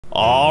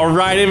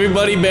Alright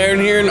everybody, Baron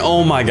here, and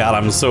oh my god,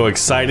 I'm so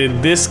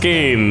excited. This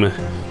game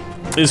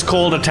is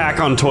called Attack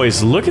on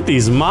Toys. Look at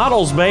these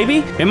models, baby.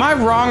 Am I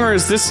wrong, or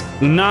is this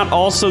not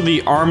also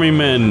the Army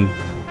Men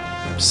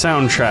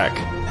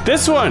soundtrack?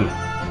 This one!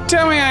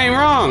 Tell me I ain't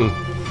wrong.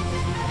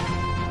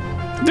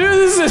 Dude,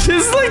 this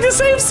is like the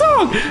same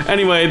song!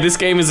 Anyway, this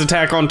game is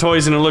Attack on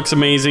Toys and it looks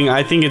amazing.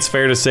 I think it's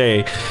fair to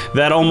say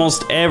that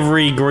almost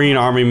every Green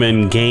Army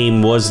Men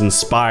game was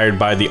inspired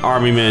by the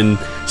Army Men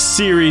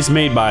series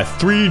made by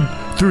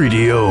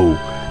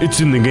 3DO.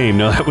 It's in the game.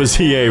 No, that was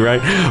EA, right?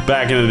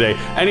 Back in the day.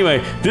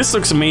 Anyway, this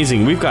looks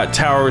amazing. We've got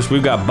towers,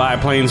 we've got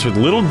biplanes with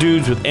little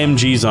dudes with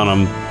MGs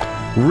on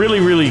them.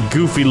 Really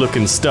goofy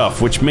looking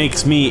stuff, which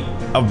makes me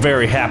a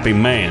very happy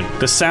man.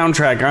 The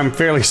soundtrack, I'm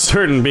fairly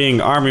certain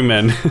being Army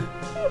Men.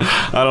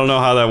 I don't know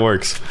how that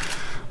works.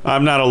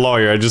 I'm not a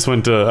lawyer. I just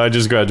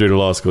graduated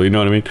law school, you know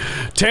what I mean?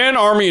 10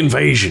 Army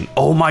Invasion.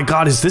 Oh my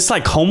god, is this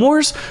like Home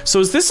Wars?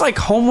 So is this like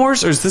Home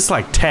Wars or is this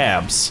like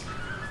Tabs?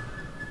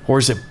 Or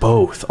is it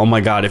both? Oh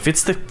my god, if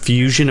it's the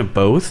fusion of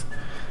both.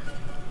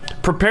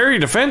 Prepare your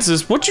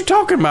defenses? What you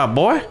talking about,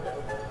 boy?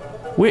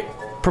 Wait,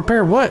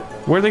 prepare what?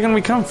 Where are they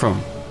gonna come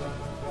from?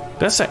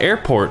 That's the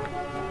airport.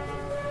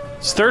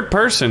 It's third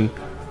person.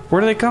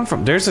 Where do they come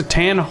from? There's a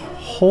tan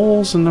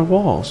holes in the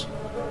walls.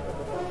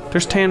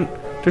 There's tan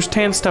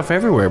stuff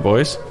everywhere,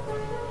 boys.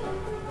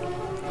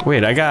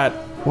 Wait,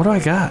 what do I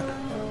got?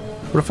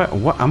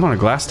 I'm on a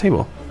glass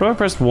table. What do I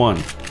press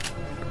 1?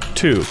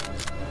 2.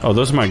 Oh,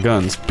 those are my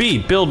guns. B,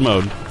 build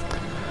mode.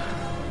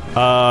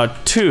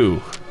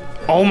 2.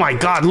 Oh my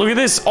god, look at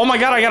this. Oh my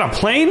god, I got a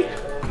plane?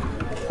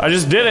 I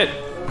just did it.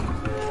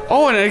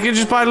 Oh, and I can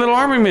just buy little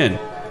army men.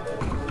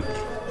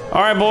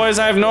 Alright, boys,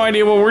 I have no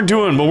idea what we're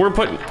doing, but we're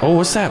putting... Oh,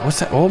 what's that? What's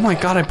that? Oh my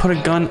god, I put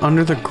a gun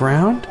under the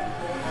ground?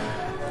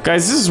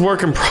 Guys, this is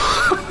work in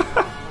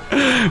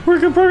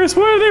progress.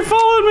 Why are they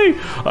following me?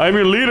 I'm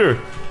your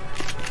leader.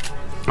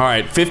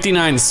 Alright,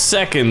 59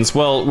 seconds.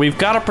 Well, we've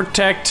got to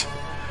protect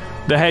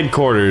the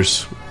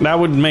headquarters. That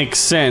would make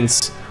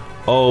sense.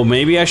 Oh,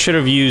 maybe I should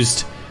have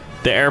used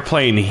the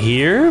airplane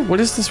here?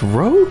 What is this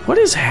road? What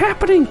is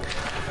happening?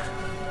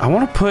 I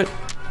want to put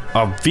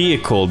a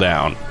vehicle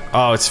down.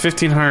 Oh, it's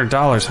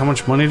 $1,500. How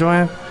much money do I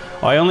have?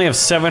 Oh, I only have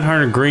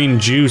 700 green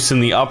juice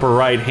in the upper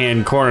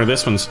right-hand corner.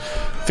 This one's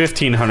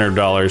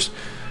 $1,500.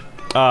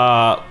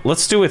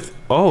 Let's do with...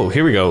 Oh,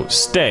 here we go.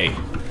 Stay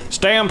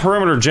on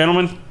perimeter,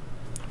 gentlemen.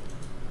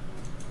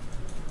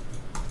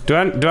 Do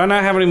I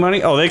not have any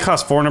money? Oh, they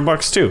cost 400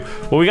 bucks too.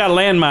 Well, we got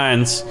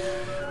landmines.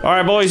 All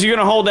right, boys, you're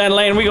gonna hold that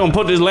land. We're gonna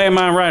put this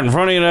landmine right in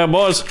front of you there,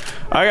 boys.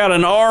 I got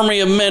an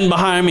army of men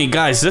behind me.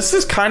 Guys, this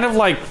is kind of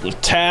like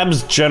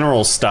Tabs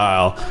General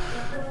style.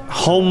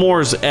 Home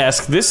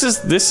Wars-esque. This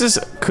is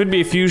could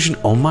be a fusion.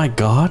 Oh my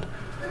god.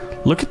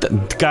 Look at the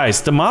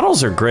guys, the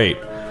models are great.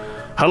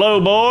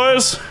 Hello,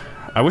 boys.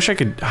 I wish I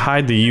could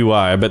hide the UI.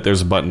 I bet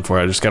there's a button for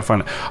it. I just gotta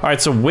find it. Alright,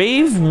 so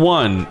wave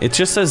 1, it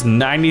just says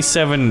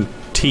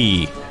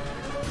 97T.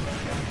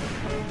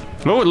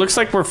 Oh, it looks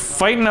like we're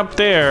fighting up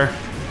there.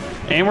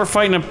 And we're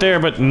fighting up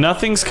there, but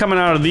nothing's coming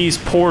out of these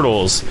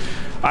portals.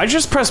 I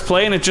just pressed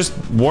play and it just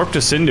warped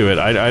us into it.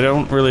 I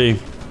don't really...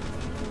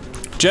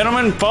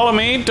 Gentlemen, follow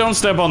me. Don't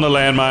step on the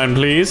landmine,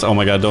 please. Oh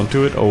my god, don't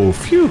do it. Oh,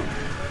 phew.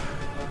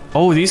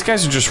 Oh, these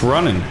guys are just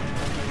running.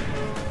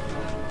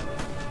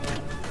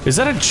 Is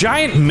that a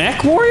giant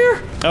mech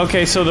warrior?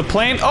 Okay, so the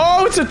plane...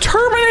 Oh, it's a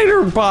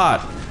Terminator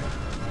bot!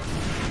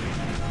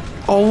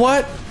 Oh,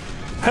 what?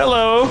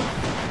 Hello.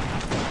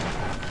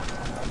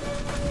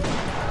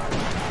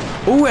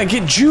 Oh, I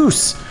get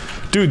juice.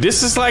 Dude,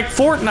 this is like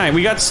Fortnite.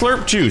 We got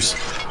slurp juice.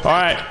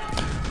 Alright.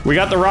 We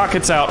got the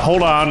rockets out.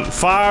 Hold on.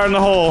 Fire in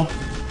the hole.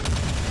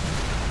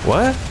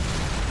 What?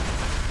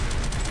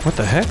 What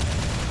the heck?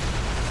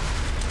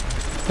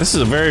 This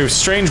is a very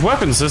strange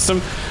weapon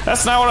system.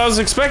 That's not what I was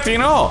expecting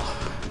at all.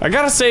 I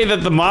gotta say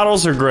that the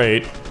models are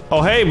great.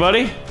 Oh, hey,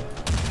 buddy.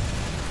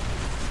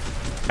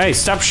 Hey,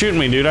 stop shooting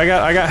me, dude. I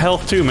got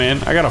health too,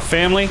 man. I got a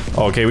family.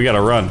 Oh, okay, we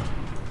gotta run.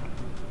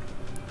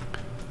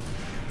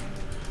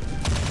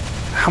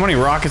 How many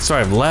rockets do I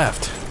have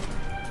left?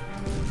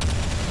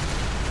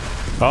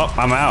 Oh,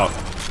 I'm out.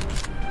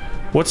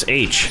 What's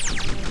H?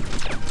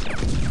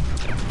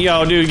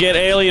 Yo, dude, get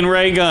alien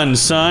ray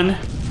guns, son.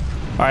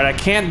 Alright, I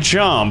can't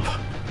jump.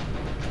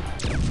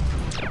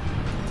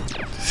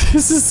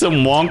 This is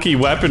some wonky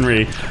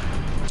weaponry.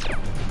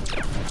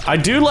 I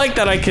do like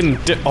that I can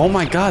oh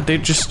my god, they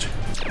just...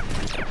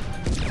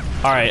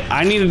 Alright,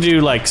 I need to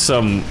do like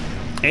some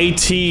AT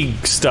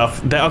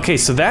stuff. Okay,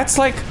 so that's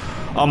like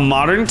a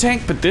modern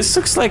tank, but this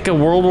looks like a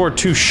World War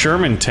II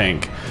Sherman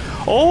tank.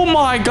 Oh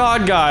my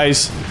god,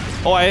 guys.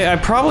 Oh, I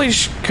probably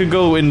could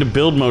go into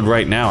build mode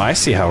right now. I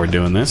see how we're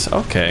doing this.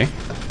 Okay.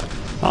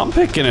 I'm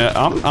picking it.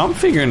 I'm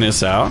figuring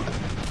this out.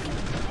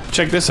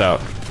 Check this out.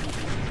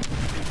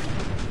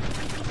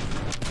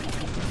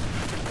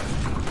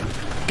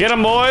 Get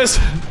them, boys!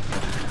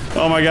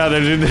 Oh my god,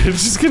 they're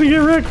just gonna get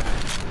wrecked.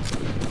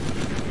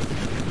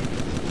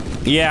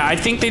 Yeah, I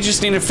think they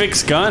just need to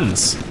fix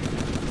guns.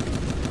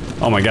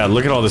 Oh my god,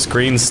 look at all this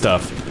green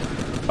stuff.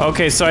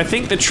 Okay, so I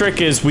think the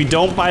trick is we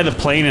don't buy the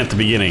plane at the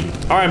beginning.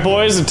 All right,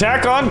 boys,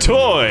 attack on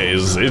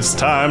toys. It's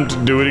time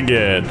to do it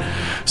again.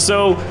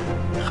 So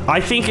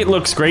I think it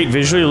looks great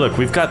visually. Look,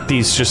 we've got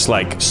these just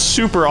like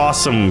super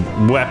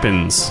awesome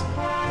weapons.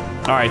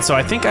 All right, so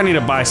I think I need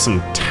to buy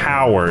some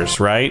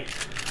towers, right?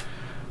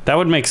 That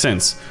would make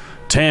sense.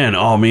 10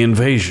 army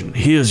invasion.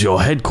 Here's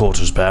your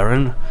headquarters,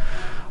 Baron.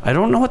 I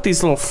don't know what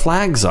these little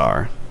flags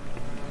are,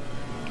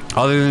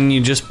 other than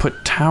you just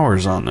put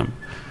towers on them.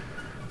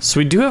 So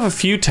we do have a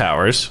few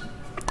towers.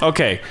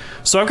 Okay,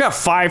 so I've got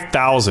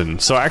 5,000.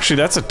 So actually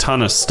that's a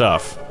ton of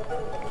stuff.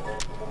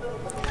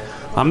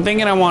 I'm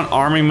thinking I want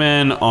army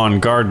men on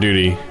guard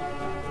duty.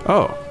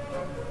 Oh,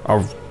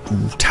 a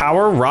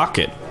tower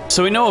rocket.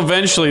 So we know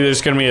eventually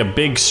there's gonna be a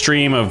big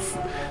stream of,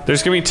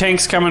 there's gonna be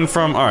tanks coming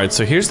from, all right,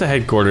 so here's the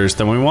headquarters.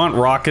 Then we want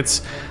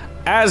rockets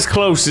as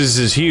close as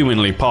is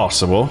humanly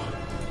possible.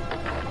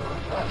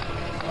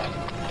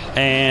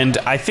 And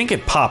I think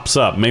it pops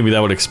up. Maybe that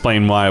would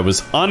explain why I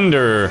was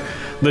under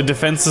the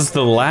defenses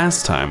the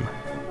last time.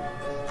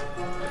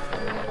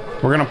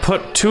 We're gonna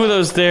put 2 of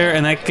those there,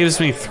 and that gives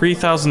me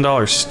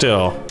 $3,000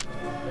 still.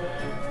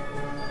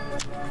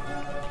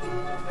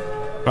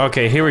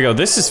 Okay, here we go.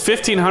 This is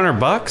 1,500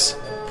 bucks,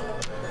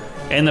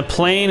 and the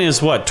plane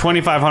is what,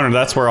 2,500.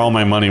 That's where all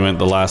my money went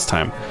the last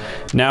time.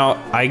 Now,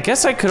 I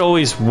guess I could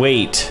always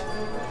wait.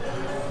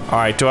 All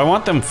right, do I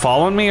want them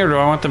following me or do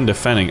I want them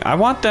defending? I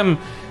want them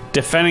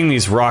defending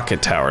these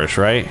rocket towers,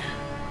 right?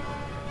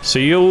 So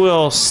you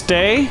will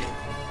stay.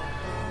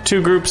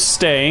 2 groups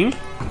staying.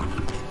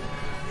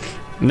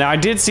 Now I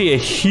did see a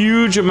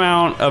huge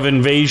amount of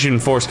invasion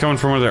force coming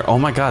from over there. Oh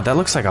my god, that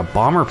looks like a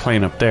bomber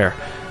plane up there.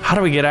 How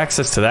do we get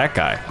access to that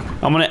guy?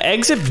 I'm gonna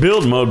exit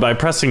build mode by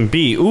pressing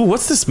B. Ooh,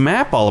 what's this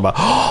map all about?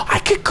 Oh, I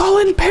could call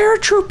in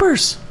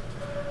paratroopers.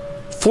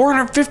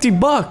 450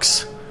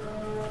 bucks.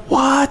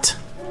 What?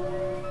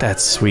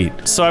 That's sweet.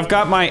 So I've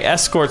got my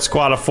escort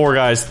squad of 4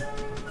 guys.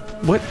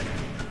 What?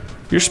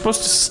 You're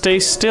supposed to stay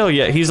still,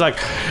 yet he's like,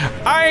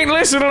 I ain't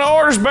listening to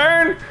orders,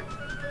 Baron.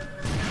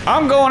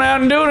 I'm going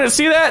out and doing it.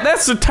 See that?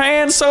 That's the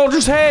tan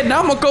soldier's head, and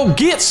I'm gonna go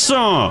get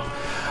some.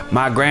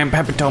 My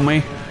grandpappy told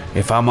me,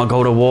 if I'm gonna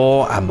go to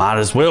war, I might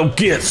as well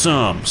get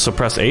some. So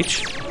press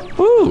H.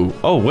 Ooh,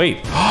 oh wait.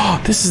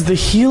 Oh, this is the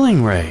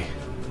healing ray.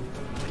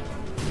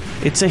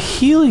 It's a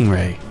healing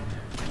ray.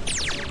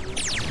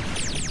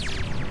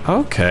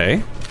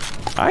 Okay,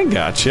 I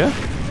gotcha.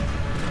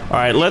 All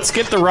right, let's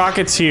get the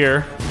rockets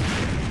here.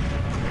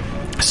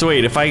 So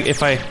wait, if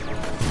I...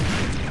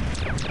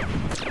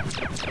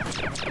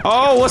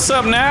 Oh, what's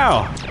up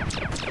now?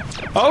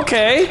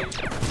 Okay.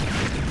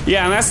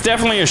 Yeah, and that's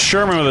definitely a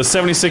Sherman with a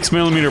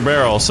 76mm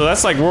barrel. So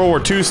that's like World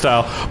War II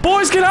style.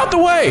 Boys, get out the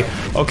way!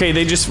 Okay,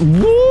 they just...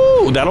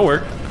 Woo! That'll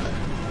work.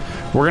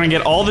 We're gonna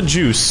get all the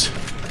juice.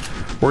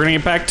 We're gonna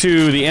get back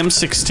to the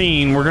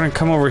M16. We're gonna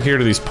come over here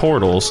to these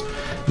portals.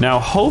 Now,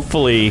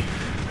 hopefully,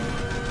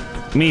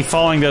 me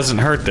falling doesn't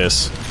hurt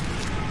this.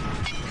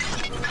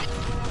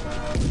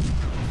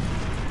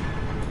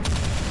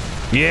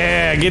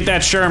 Yeah, get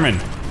that Sherman.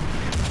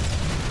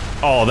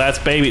 Oh, that's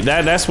baby.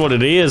 That's what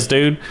it is,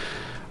 dude.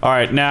 All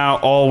right, now,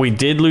 oh, we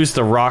did lose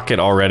the rocket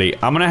already.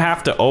 I'm gonna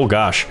have to, oh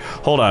gosh,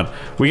 hold on.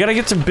 We gotta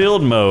get to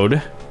build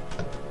mode.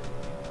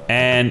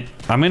 And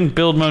I'm in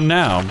build mode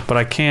now, but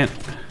I can't,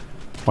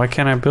 why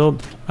can't I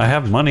build? I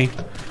have money.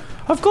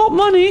 I've got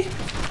money.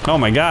 Oh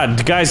my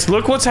god, guys,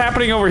 look what's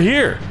happening over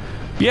here.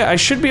 Yeah, I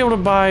should be able to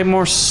buy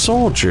more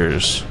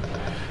soldiers,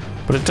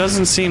 but it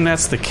doesn't seem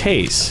that's the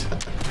case.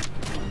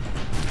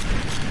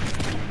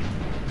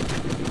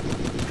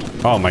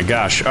 Oh my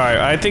gosh, all right,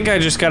 I think I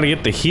just gotta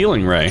get the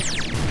healing ray.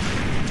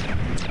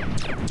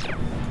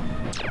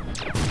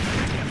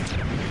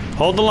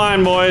 Hold the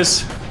line,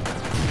 boys.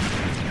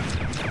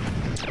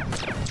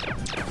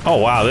 Oh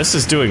wow, this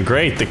is doing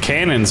great. The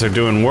cannons are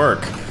doing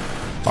work.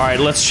 All right,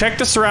 let's check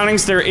the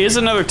surroundings. There is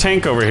another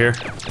tank over here.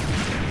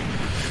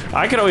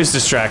 I could always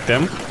distract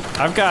them.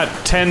 I've got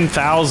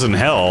 10,000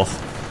 health.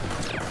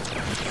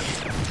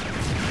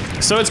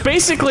 So it's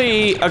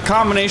basically a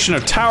combination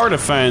of tower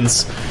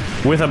defense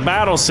with a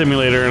battle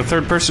simulator and a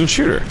third-person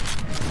shooter.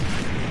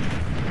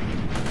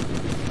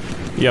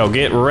 Yo,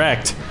 get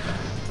wrecked.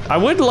 I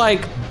would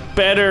like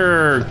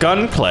better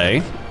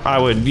gunplay. I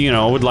would, you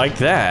know, would like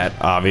that,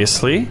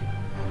 obviously.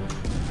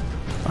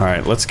 All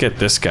right, let's get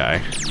this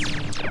guy.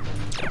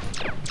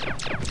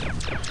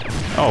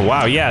 Oh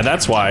wow, yeah,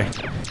 that's why.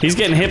 He's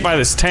getting hit by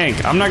this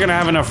tank. I'm not gonna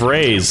have enough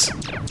rays.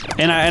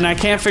 And I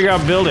can't figure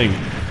out building.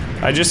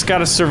 I just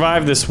gotta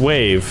survive this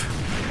wave.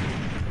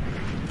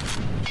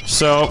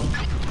 So...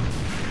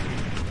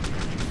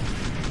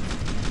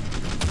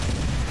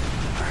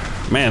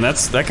 Man,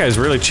 that guy's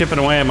really chipping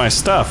away at my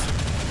stuff.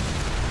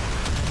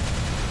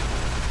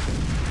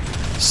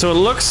 So it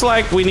looks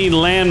like we need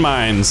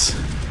landmines.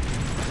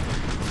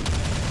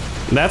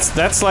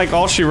 That's like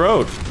all she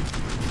wrote.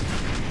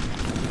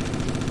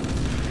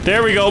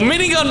 There we go,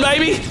 minigun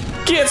baby!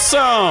 Get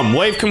some!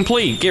 Wave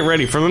complete, get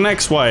ready for the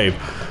next wave.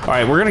 All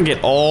right, we're gonna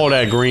get all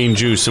that green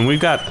juice and we've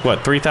got, what,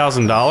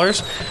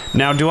 $3,000?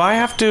 Now, do I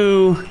have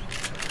to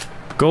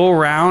go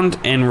around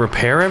and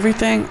repair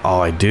everything?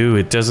 Oh, I do.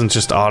 It doesn't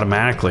just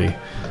automatically.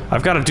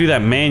 I've got to do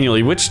that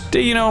manually, which,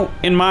 you know,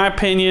 in my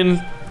opinion,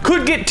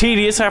 could get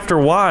tedious after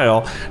a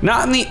while.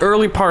 Not in the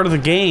early part of the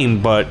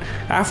game, but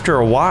after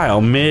a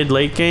while,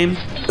 late game.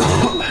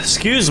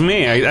 Excuse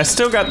me, I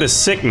still got this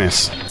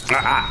sickness.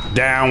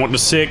 Down with the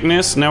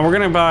sickness. Now we're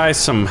gonna buy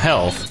some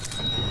health.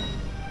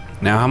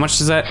 Now, how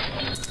much is that?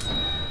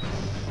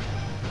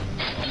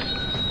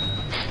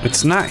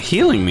 It's not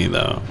healing me,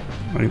 though.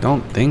 I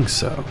don't think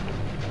so.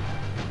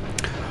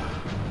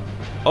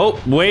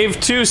 Oh,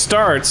 wave 2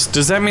 starts.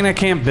 Does that mean I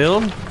can't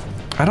build?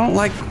 I don't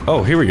like...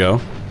 Oh, here we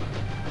go.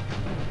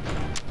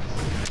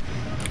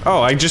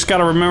 Oh, I just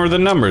gotta remember the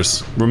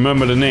numbers.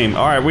 Remember the name.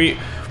 Alright, we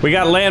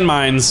got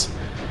landmines.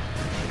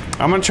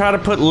 I'm gonna try to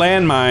put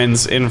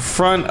landmines in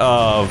front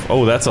of...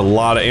 Oh, that's a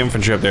lot of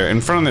infantry up there. In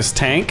front of this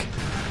tank.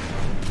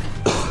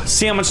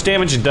 See how much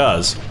damage it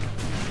does.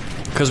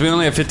 Because we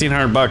only have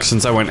 1,500 bucks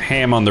since I went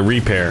ham on the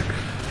repair.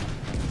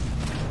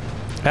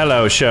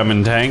 Hello,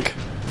 Sherman tank.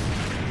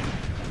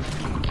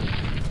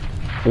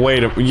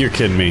 Wait, you're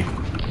kidding me.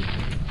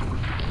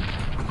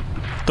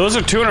 Those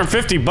are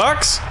 250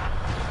 bucks?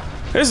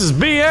 This is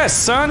BS,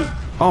 son.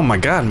 Oh my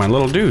god, my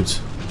little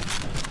dudes.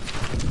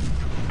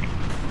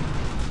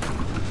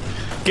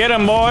 Get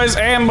them, boys.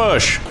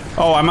 Ambush.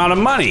 Oh, I'm out of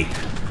money.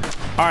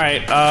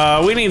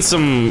 Alright, we need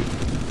some...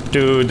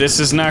 Dude, this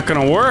is not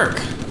gonna work.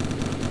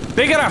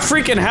 They got a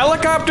freaking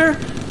helicopter?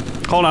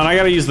 Hold on, I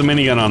gotta use the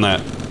minigun on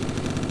that.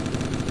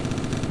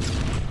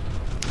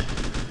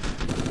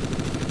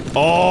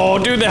 Oh,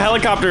 dude, the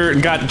helicopter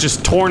got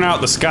just torn out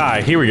the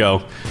sky. Here we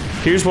go.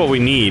 Here's what we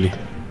need.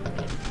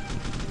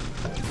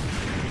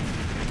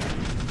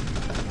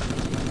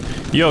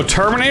 Yo,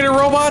 Terminator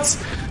robots?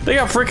 They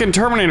got freaking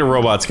Terminator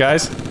robots,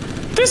 guys.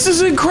 This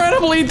is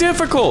incredibly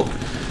difficult.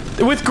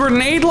 With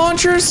grenade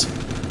launchers?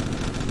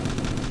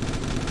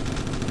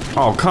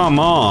 Oh, come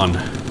on.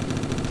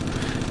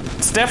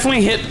 It's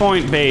definitely hit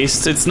point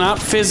based. It's not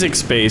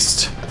physics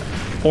based.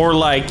 Or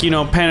like, you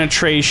know,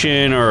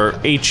 penetration or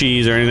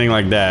HEs or anything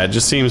like that. It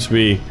just seems to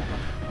be...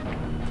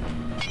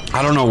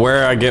 I don't know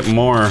where I get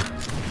more.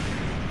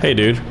 Hey,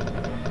 dude.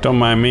 Don't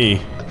mind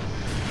me.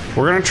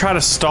 We're gonna try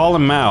to stall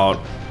him out.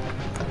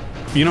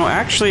 You know,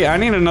 actually, I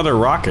need another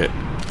rocket.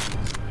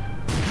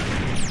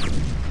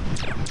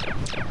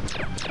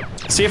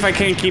 See if I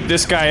can't keep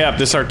this guy up,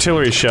 this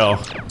artillery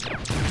shell.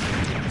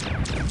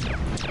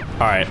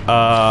 Alright,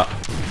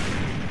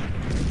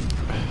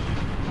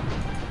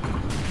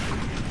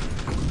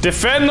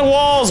 defend the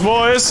walls,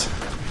 boys!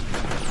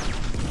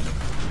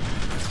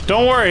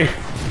 Don't worry.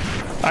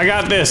 I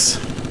got this.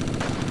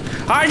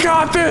 I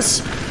got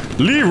this!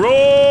 Leroy!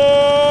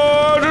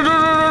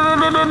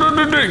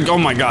 Oh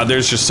my god,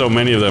 there's just so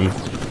many of them.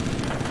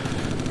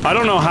 I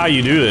don't know how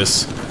you do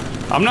this.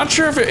 I'm not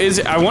sure if it is...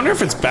 I wonder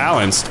if it's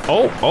balanced.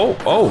 Oh,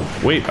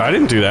 wait, I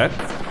didn't do that.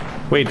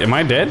 Wait, am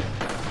I dead?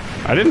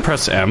 I didn't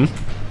press M.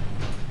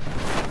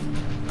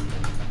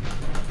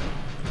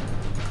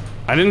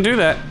 I didn't do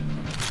that.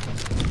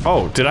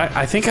 Oh, did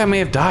I? I think I may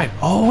have died.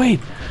 Oh,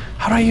 wait.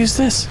 How do I use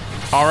this?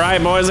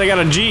 Alright, boys, I got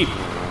a Jeep.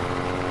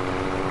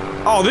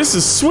 Oh, this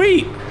is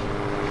sweet.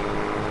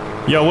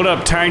 Yo, what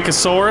up,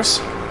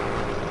 Tankosaurus?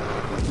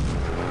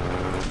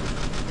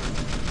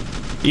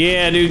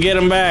 Yeah, dude, get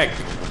him back.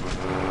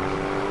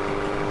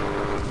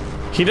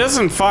 He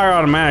doesn't fire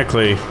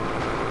automatically.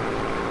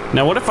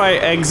 Now, what if I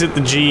exit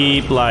the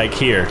Jeep, like,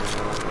 here?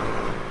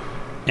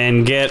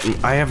 And get...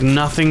 I have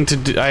nothing to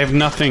do... I have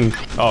nothing...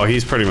 Oh,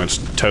 he's pretty much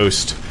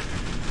toast.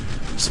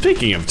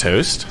 Speaking of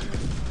toast...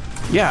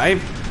 Yeah,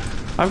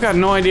 I've got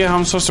no idea how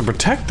I'm supposed to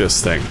protect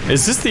this thing.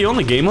 Is this the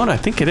only game mode? I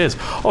think it is.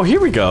 Oh, here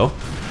we go.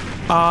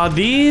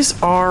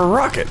 These are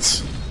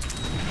rockets.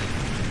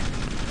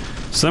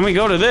 So then we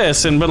go to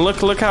this, and but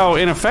look how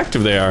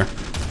ineffective they are.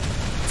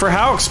 For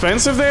how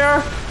expensive they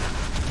are,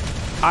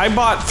 I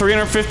bought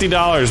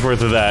 $350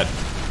 worth of that.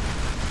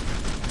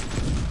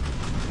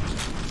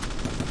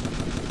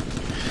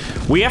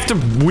 We have to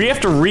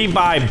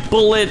rebuy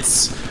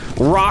bullets,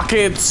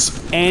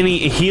 rockets,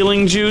 any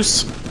healing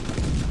juice.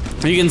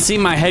 You can see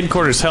my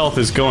headquarters health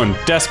is going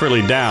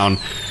desperately down.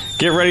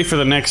 Get ready for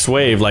the next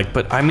wave, like,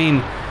 but I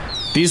mean,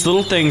 these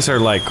little things are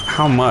like,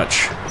 how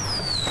much?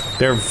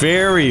 They're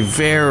very,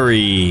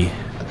 very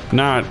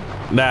not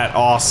that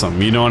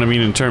awesome, you know what I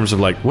mean, in terms of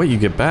like, what you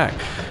get back.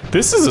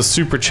 This is a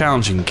super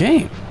challenging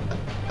game.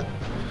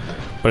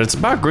 But it's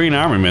about green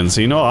army men,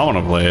 so you know I want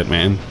to play it,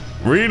 man.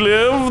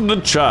 Relive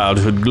the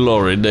childhood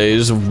glory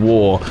days of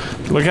war.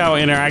 Look how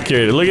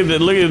inaccurate. Look at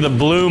the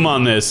bloom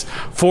on this.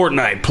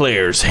 Fortnite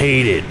players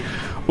hate it.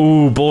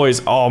 Ooh,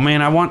 boys. Oh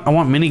man, I want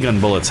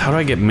minigun bullets. How do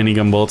I get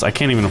minigun bullets? I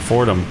can't even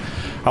afford them.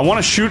 I want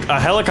to shoot a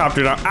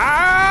helicopter down.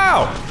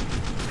 Ow!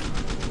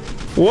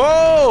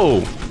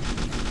 Whoa!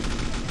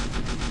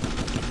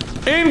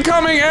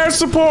 Incoming air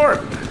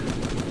support!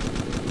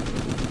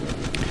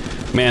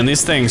 Man,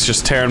 these things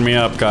just tearing me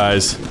up,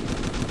 guys.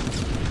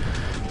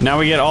 Now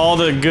we get all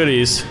the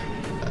goodies,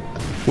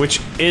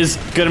 which is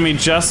gonna be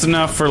just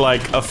enough for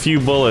like a few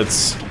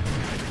bullets.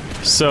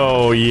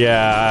 So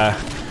yeah,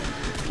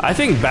 I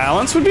think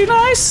balance would be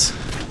nice.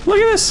 Look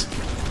at this.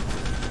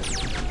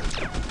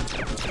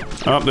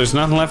 Oh, there's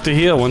nothing left to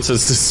heal once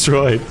it's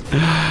destroyed.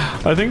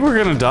 I think we're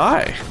gonna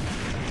die.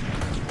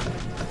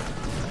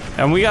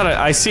 And we gotta,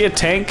 I see a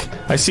tank.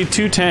 I see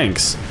 2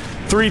 tanks.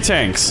 3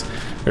 tanks.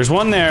 There's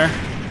one there.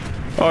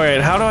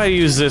 Alright, how do I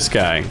use this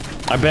guy?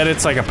 I bet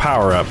it's like a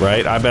power-up,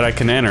 right? I bet I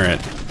can enter it.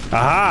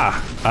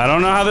 Aha! I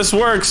don't know how this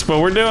works, but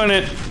we're doing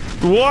it.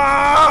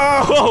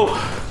 Whoa!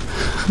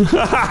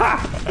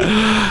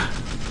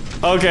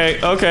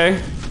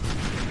 Okay.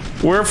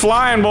 We're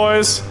flying,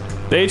 boys.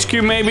 The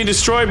HQ may be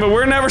destroyed, but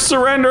we're never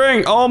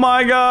surrendering. Oh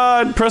my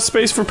god. Press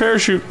space for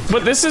parachute.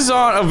 But this is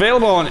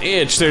available on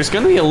itch. There's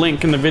gonna be a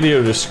link in the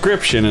video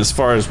description as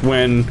far as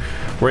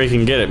where you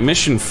can get it.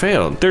 Mission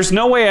failed. There's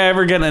no way I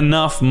ever get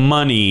enough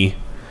money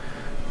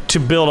to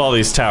build all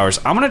these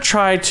towers. I'm gonna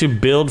try to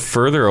build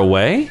further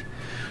away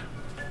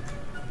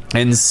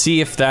and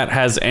see if that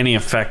has any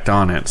effect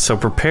on it. So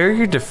prepare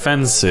your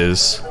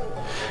defenses.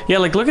 Yeah,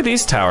 like look at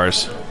these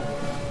towers.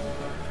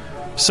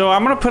 So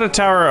I'm gonna put a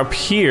tower up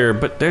here,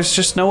 but there's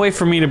just no way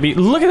for me to be.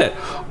 Look at it!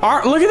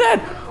 Look at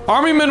that!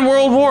 Armymen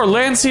World War,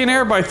 Land, Sea, and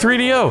Air by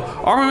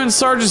 3DO. Armymen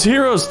Sarge's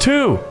Heroes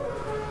 2.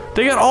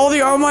 They got all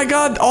the, oh my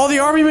god, all the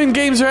Armymen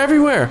games are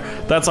everywhere.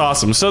 That's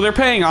awesome. So they're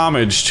paying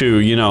homage to,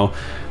 you know,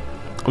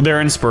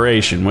 their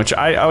inspiration, which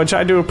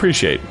I do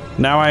appreciate.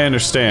 Now I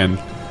understand.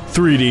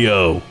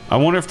 3DO. I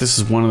wonder if this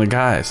is one of the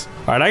guys.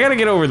 All right, I gotta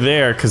get over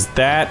there because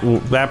that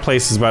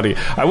place is about to.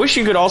 I wish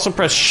you could also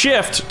press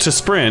shift to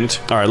sprint.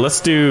 All right,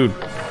 let's do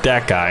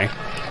that guy.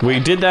 We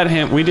did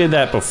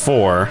that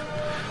before.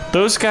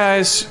 Those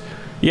guys.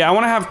 Yeah, I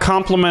want to have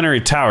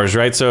complementary towers,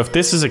 right? So if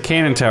this is a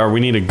cannon tower, we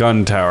need a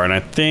gun tower, and I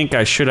think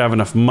I should have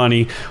enough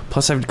money.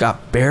 Plus, I've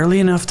got barely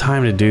enough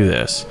time to do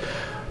this.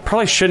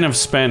 Probably shouldn't have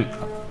spent.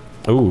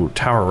 Ooh,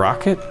 tower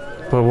rocket.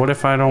 But what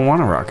if I don't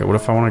want a rocket? What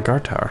if I want a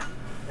guard tower?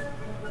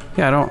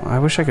 Yeah, I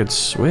wish I could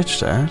switch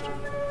that.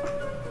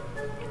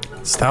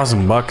 It's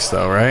 $1,000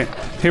 though, right?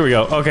 Here we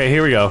go. Okay,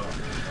 here we go.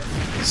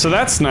 So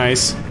that's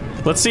nice.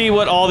 Let's see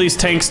what all these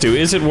tanks do.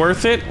 Is it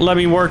worth it? Let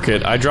me work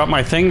it. I drop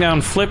my thing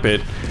down, flip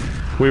it.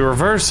 We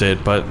reverse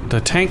it, but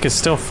the tank is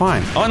still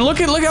fine. Oh, and look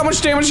how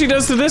much damage he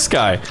does to this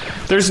guy.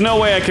 There's no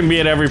way I can be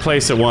at every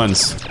place at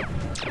once.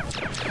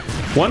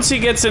 Once he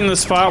gets in the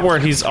spot where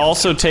he's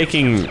also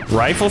taking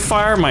rifle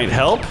fire, might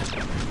help.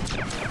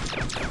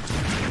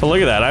 But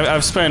look at that.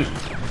 I've spent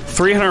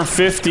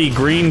 350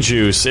 green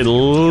juice at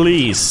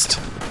least.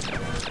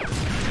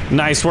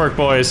 Nice work,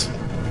 boys.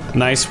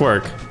 Nice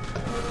work.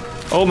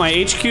 Oh, my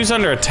HQ's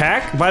under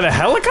attack by the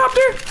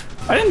helicopter?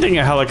 I didn't think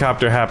a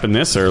helicopter happened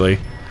this early.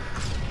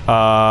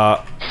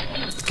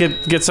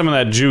 Get some of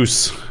that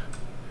juice.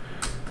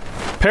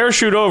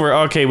 Parachute over.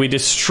 Okay, we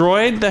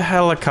destroyed the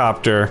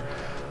helicopter.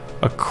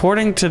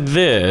 According to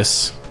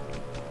this,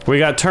 we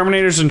got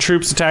Terminators and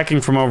troops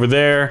attacking from over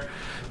there.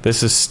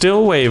 This is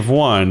still wave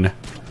 1.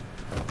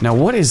 Now,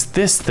 what is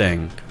this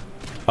thing?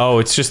 Oh,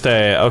 it's just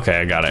a... Okay,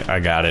 I got it.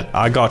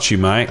 I got you,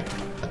 mate.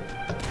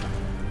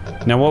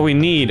 Now, what we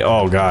need...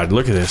 Oh, God,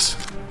 look at this.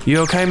 You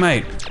okay,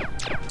 mate?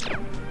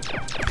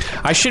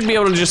 I should be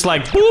able to just,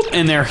 like, boop,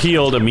 and they're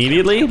healed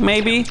immediately,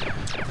 maybe?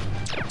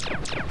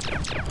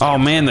 Oh,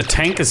 man, the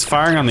tank is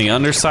firing on the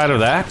underside of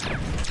that?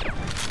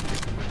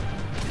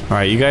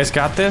 Alright, you guys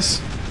got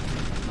this?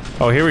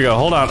 Oh, here we go.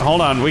 Hold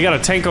on. We got a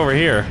tank over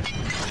here.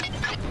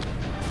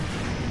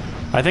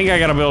 I think I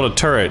gotta build a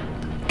turret.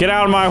 Get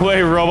out of my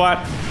way, robot.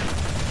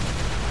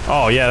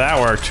 Oh, yeah,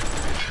 that worked.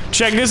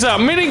 Check this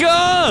out.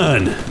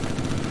 Minigun!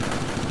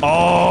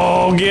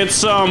 Oh, get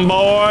some,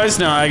 boys.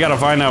 Now, I gotta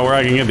find out where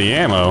I can get the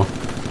ammo.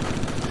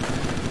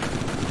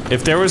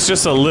 If there was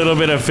just a little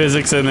bit of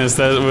physics in this,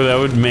 that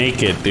would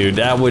make it, dude.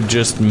 That would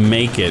just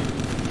make it.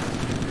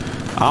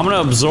 I'm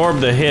gonna absorb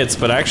the hits,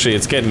 but actually,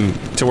 it's getting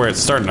to where it's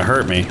starting to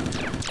hurt me.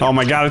 Oh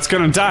my god, it's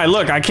gonna die.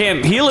 Look, I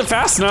can't heal it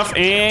fast enough,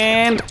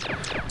 and...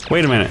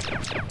 Wait a minute.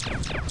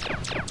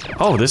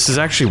 Oh, this is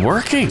actually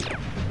working.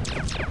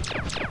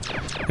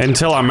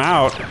 Until I'm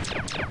out.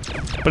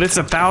 But it's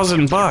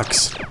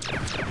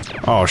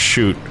 $1,000. Oh,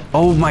 shoot.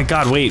 Oh my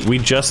god, wait, we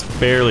just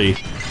barely...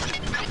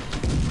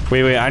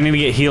 Wait, I need to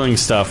get healing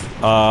stuff.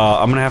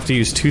 I'm gonna have to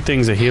use 2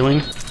 things of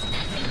healing.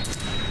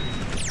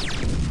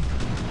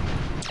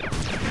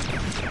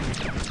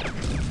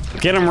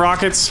 Get him,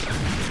 rockets.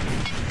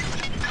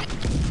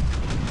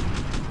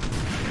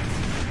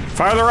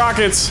 Fire the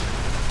rockets.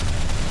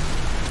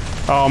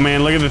 Oh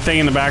man, look at the thing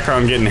in the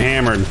background getting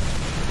hammered.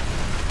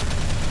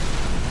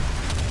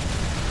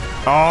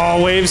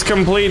 Oh, wave's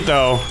complete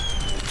though.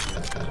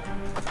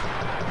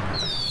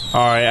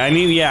 Alright,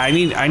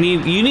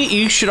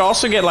 you should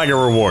also get like a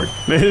reward.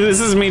 This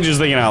is me just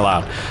thinking out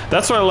loud.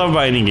 That's what I love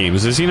about indie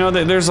games, is, you know,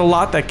 that there's a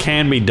lot that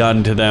can be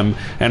done to them,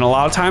 and a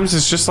lot of times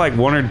it's just like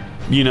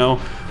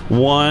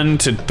 1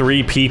 to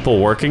 3 people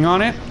working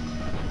on it.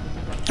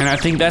 And I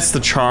think that's the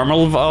charm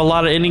of a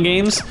lot of indie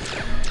games.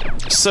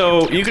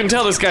 So, you can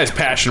tell this guy's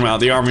passionate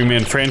about the Army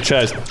Man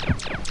franchise,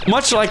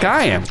 much like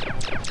I am.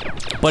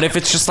 But if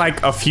it's just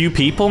like a few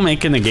people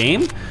making the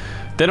game,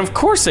 then of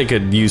course they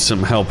could use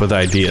some help with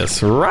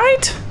ideas,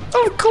 right?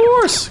 Of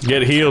course.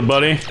 Get healed,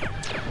 buddy.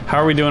 How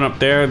are we doing up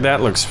there?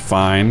 That looks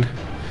fine.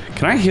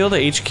 Can I heal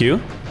the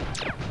HQ?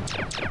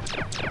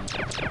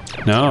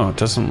 No, it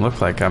doesn't look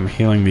like I'm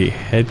healing the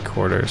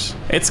headquarters.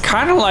 It's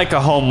kind of like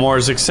a Home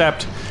Wars,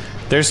 except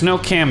there's no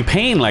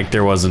campaign like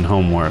there was in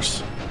Home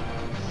Wars.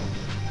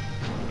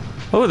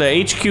 Oh,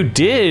 the HQ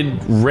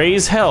did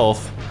raise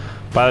health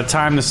by the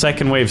time the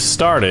second wave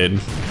started.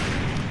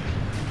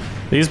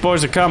 These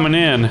boys are coming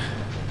in.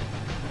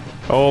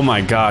 Oh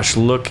my gosh,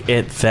 look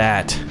at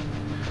that.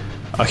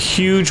 A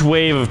huge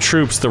wave of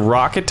troops. The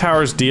rocket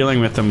tower's dealing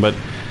with them, but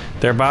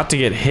they're about to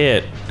get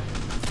hit.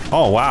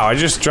 Oh wow, I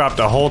just dropped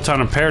a whole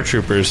ton of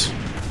paratroopers.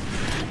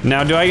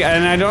 Now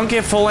and I don't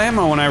get full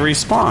ammo when I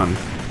respawn.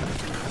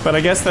 But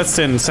I guess that's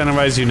to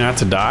incentivize you not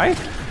to die,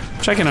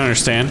 which I can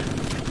understand.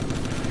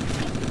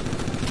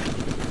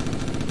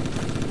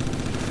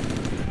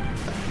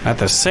 At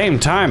the same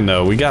time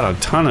though, we got a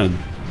ton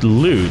of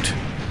loot.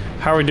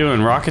 How are we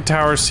doing? Rocket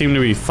towers seem to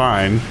be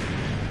fine.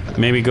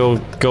 Maybe go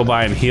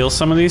by and heal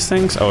some of these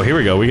things? Oh, here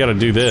we go, we gotta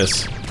do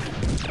this.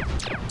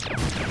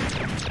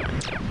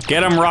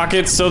 Get them,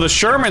 rockets. So the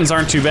Shermans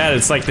aren't too bad.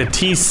 It's like the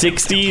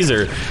T-60s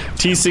or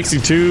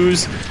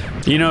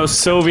T-62s. You know,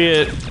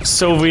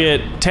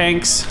 Soviet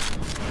tanks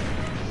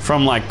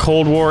from like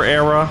Cold War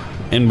era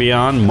and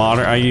beyond.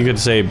 Modern, you could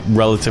say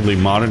relatively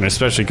modern,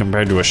 especially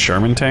compared to a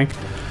Sherman tank.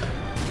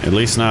 At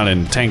least not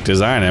in tank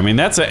design. I mean,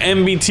 that's a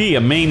MBT,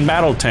 a main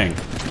battle tank.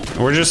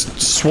 We're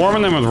just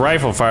swarming them with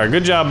rifle fire.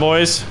 Good job,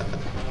 boys.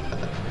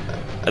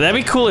 That'd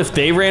be cool if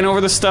they ran over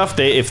the stuff,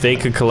 if they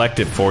could collect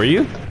it for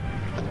you.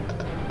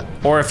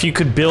 Or if you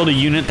could build a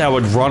unit that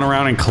would run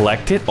around and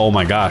collect it. Oh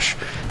my gosh,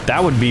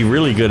 that would be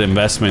really good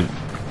investment.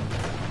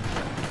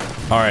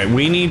 All right,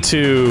 we need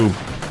to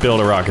build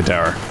a rocket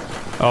tower.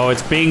 Oh,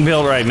 it's being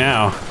built right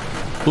now.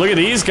 Look at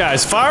these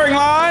guys, firing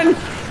line,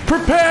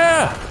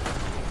 prepare.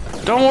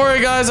 Don't worry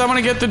guys, I'm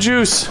gonna get the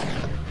juice.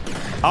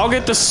 I'll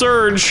get the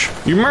surge.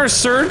 You remember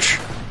surge?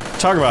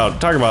 Talk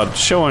about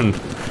showing.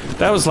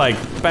 That was like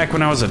back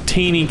when I was a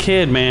teeny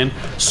kid, man.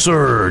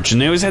 Surge, and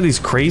they always had these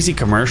crazy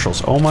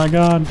commercials. Oh my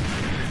god.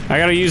 I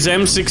gotta use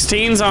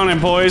M16s on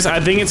it, boys. I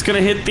think it's gonna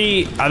hit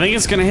the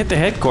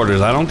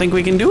headquarters. I don't think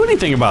we can do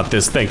anything about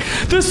this thing.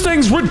 This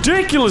thing's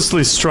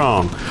ridiculously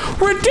strong.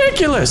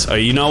 Ridiculous. Oh,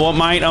 you know what,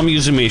 mate? I'm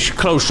using my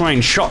close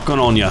range shotgun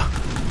on you.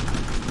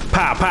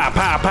 Pow, pow,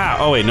 pow, pow.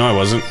 Oh wait, no, I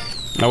wasn't.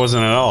 I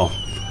wasn't at all.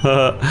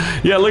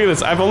 Yeah, look at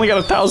this. I've only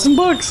got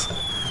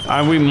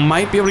 $1,000. We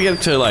might be able to get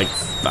it to like,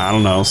 I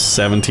don't know,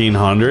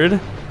 1,700.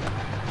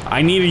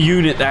 I need a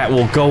unit that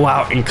will go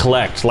out and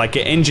collect, like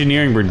an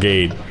engineering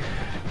brigade.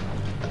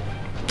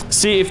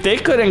 See, if they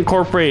could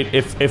incorporate,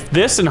 if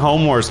this and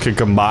Home Wars could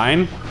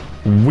combine,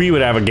 we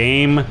would have a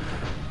game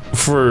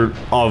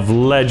of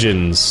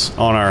legends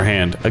on our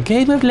hand. A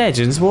game of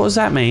legends? What does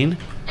that mean?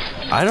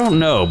 I don't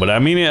know, but I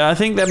mean, I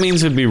think that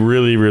means it'd be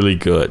really, really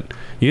good.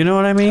 You know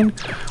what I mean?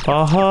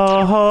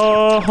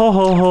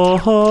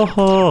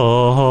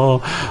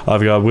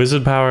 I've got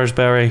wizard powers,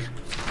 Barry.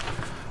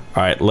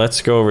 All right,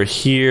 let's go over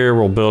here.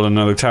 We'll build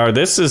another tower.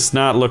 This is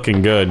not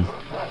looking good.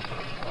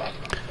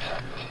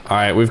 All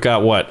right, we've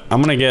got what?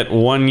 I'm gonna get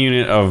one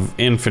unit of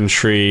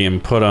infantry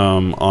and put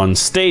them on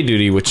stay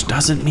duty, which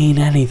doesn't mean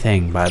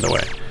anything, by the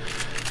way.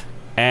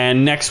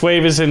 And next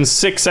wave is in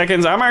 6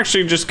 seconds. I'm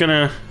actually just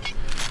gonna...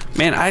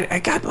 Man, I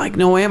got like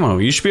no ammo.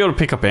 You should be able to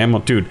pick up ammo.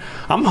 Dude,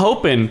 I'm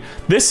hoping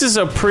this is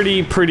a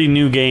pretty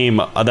new game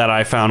that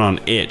I found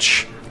on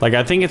itch. Like,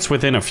 I think it's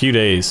within a few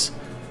days.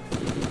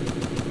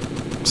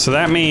 So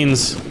that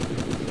means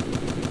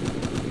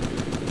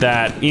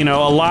that, you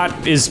know, a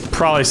lot is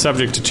probably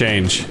subject to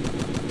change.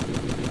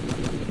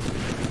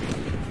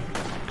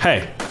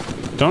 Hey,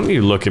 don't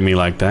you look at me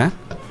like that.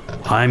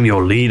 I'm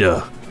your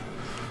leader.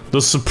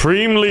 The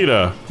supreme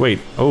leader. Wait,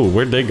 oh,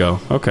 where'd they go?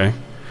 Okay.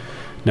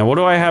 Now what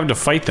do I have to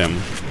fight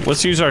them?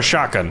 Let's use our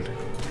shotgun.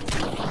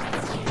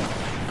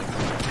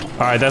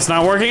 Alright, that's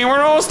not working and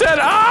we're almost dead.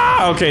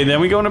 Ah! Okay, then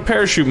we go into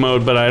parachute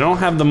mode, but I don't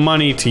have the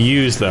money to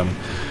use them.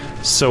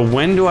 So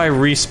when do I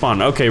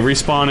respawn? Okay,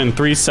 respawn in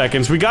 3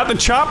 seconds. We got the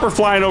chopper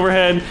flying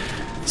overhead.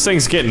 This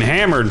thing's getting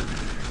hammered.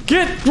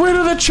 Get rid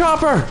of the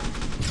chopper!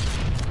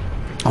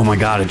 Oh my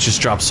god, it just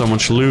dropped so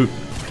much loot.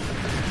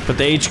 But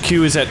the HQ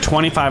is at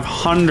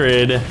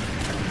 2,500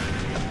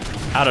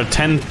 out of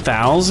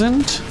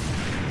 10,000?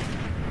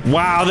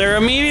 Wow, they're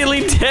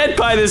immediately dead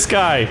by this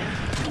guy.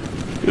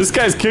 This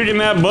guy's kicking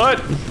that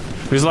butt.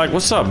 He's like,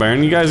 what's up,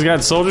 Baron? You guys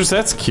got soldiers?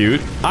 That's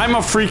cute. I'm a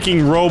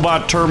freaking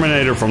robot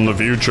Terminator from the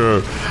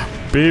future.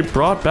 Be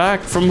brought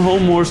back from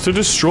Home Wars to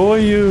destroy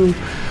you.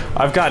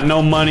 I've got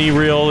no money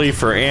really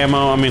for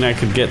ammo. I mean, I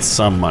could get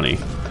some money.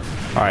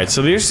 All right,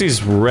 so there's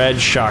these red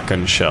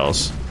shotgun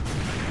shells.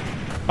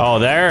 Oh,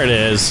 there it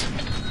is.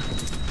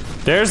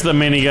 There's the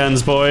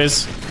miniguns,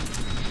 boys.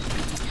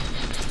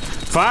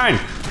 Fine.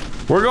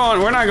 We're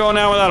not going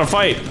out without a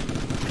fight.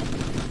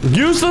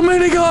 Use the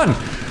minigun!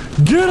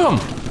 Get him!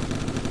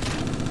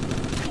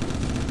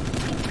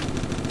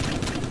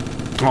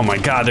 Oh my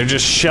god, they're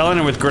just shelling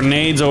it with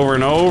grenades over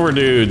and over,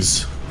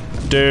 dudes.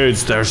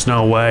 Dudes, there's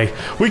no way.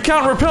 We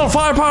can't repel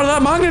firepower of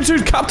that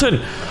magnitude,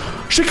 Captain.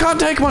 She can't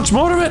take much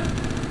more of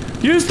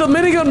it. Use the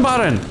minigun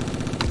button.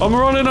 I'm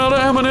running out of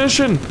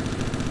ammunition.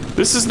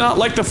 This is not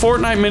like the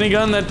Fortnite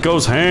minigun that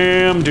goes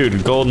ham.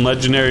 Dude, golden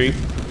legendary.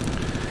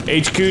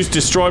 HQ's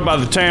destroyed by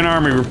the Tan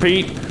Army.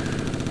 Repeat.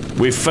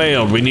 We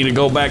failed. We need to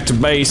go back to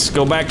base.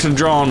 Go back to the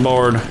drawing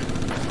board.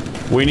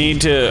 We need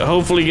to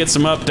hopefully get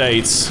some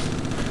updates.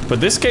 But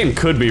this game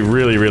could be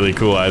really, really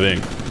cool, I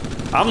think.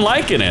 I'm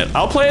liking it.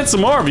 I'll play it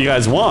some more if you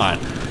guys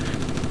want.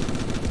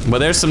 But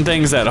there's some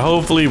things that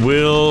hopefully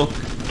will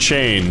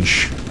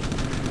change.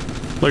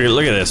 Look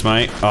at this,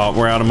 mate. Oh,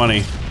 we're out of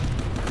money.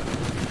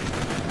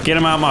 Get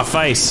him out of my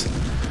face.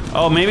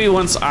 Oh, maybe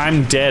once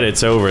I'm dead,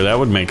 it's over. That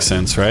would make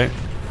sense, right?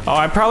 Oh,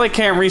 I probably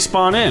can't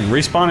respawn in.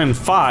 Respawn in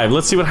 5.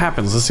 Let's see what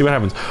happens. Let's see what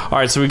happens. All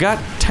right, so we got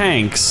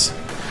tanks.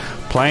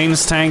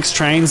 Planes, tanks,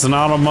 trains, and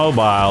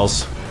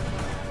automobiles.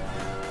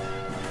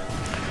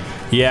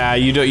 Yeah,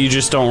 you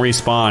just don't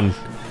respawn.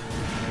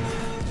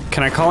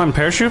 Can I call in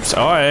parachutes?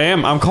 Oh, I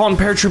am. I'm calling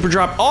paratrooper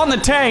drop on the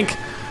tank.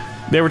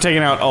 They were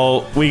taking out.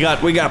 Oh, we got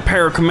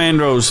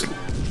paracommandos.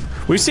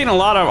 We've seen a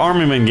lot of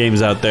Armament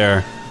games out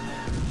there.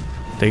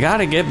 They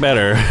gotta get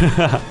better.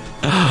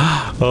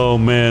 Oh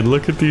man,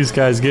 look at these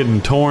guys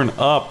getting torn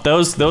up.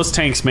 Those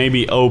tanks may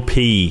be OP.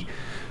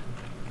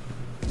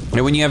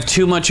 And when you have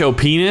too much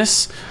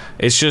OPness,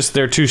 it's just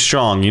they're too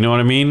strong, you know what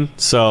I mean?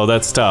 So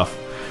that's tough.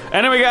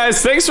 Anyway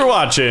guys, thanks for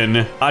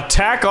watching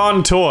Attack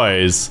on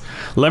Toys.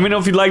 Let me know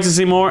if you'd like to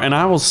see more, and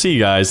I will see you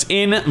guys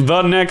in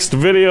the next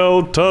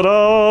video.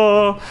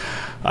 Ta-da!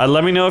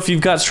 Let me know if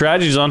you've got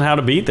strategies on how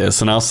to beat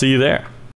this, and I'll see you there.